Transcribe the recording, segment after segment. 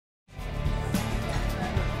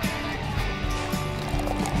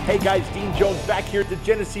Hey guys, Dean Jones back here at the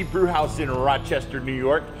Genesee Brew House in Rochester, New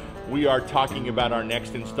York. We are talking about our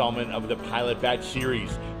next installment of the Pilot Batch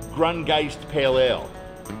series, Grüngeist Pale Ale.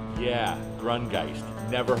 Yeah, Grüngeist.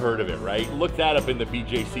 Never heard of it, right? Look that up in the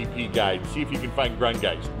BJCP guide. See if you can find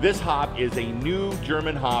Grüngeist. This hop is a new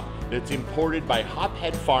German hop that's imported by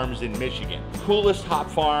Hophead Farms in Michigan. Coolest hop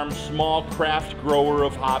farm, small craft grower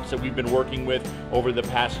of hops that we've been working with over the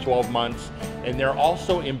past 12 months. And they're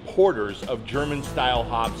also importers of German style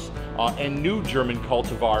hops and new German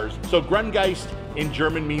cultivars. So Grüngeist in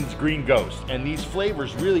German means green ghost, and these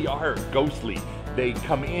flavors really are ghostly. They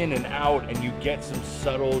come in and out, and you get some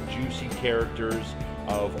subtle, juicy characters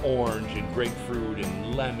of orange and grapefruit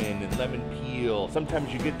and lemon peel.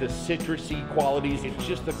 Sometimes you get the citrusy qualities. It's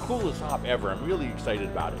just the coolest hop ever. I'm really excited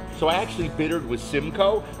about it. So I actually bittered with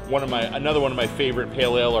Simcoe, another one of my favorite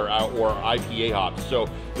pale ale or IPA hops. So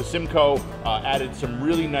the Simcoe added some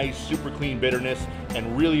really nice, super clean bitterness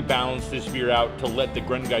and really balanced this beer out to let the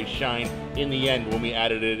Grüngeist shine in the end when we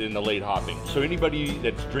added it in the late hopping. So anybody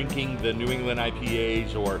that's drinking the New England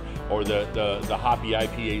IPAs or the hoppy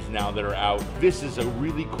IPAs now that are out, this is a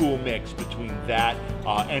really cool mix between that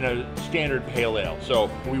and a standard pale ale. So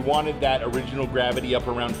we wanted that original gravity up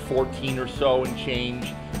around 14 or so and change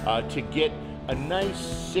to get a nice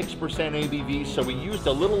 6% ABV, so we used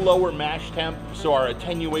a little lower mash temp so our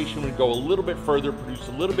attenuation would go a little bit further, produce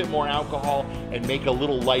a little bit more alcohol, and make a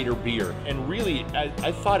little lighter beer. And really,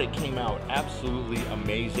 I thought it came out absolutely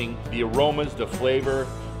amazing. The aromas, the flavor,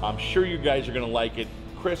 I'm sure you guys are gonna like it.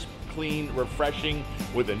 Crisp, clean, refreshing,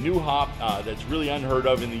 with a new hop that's really unheard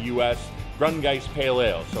of in the US. Grüngeist Pale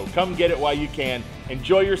Ale. So come get it while you can.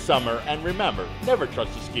 Enjoy your summer, and remember, never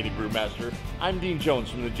trust a skinny brewmaster. I'm Dean Jones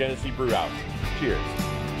from the Genesee Brew House. Cheers.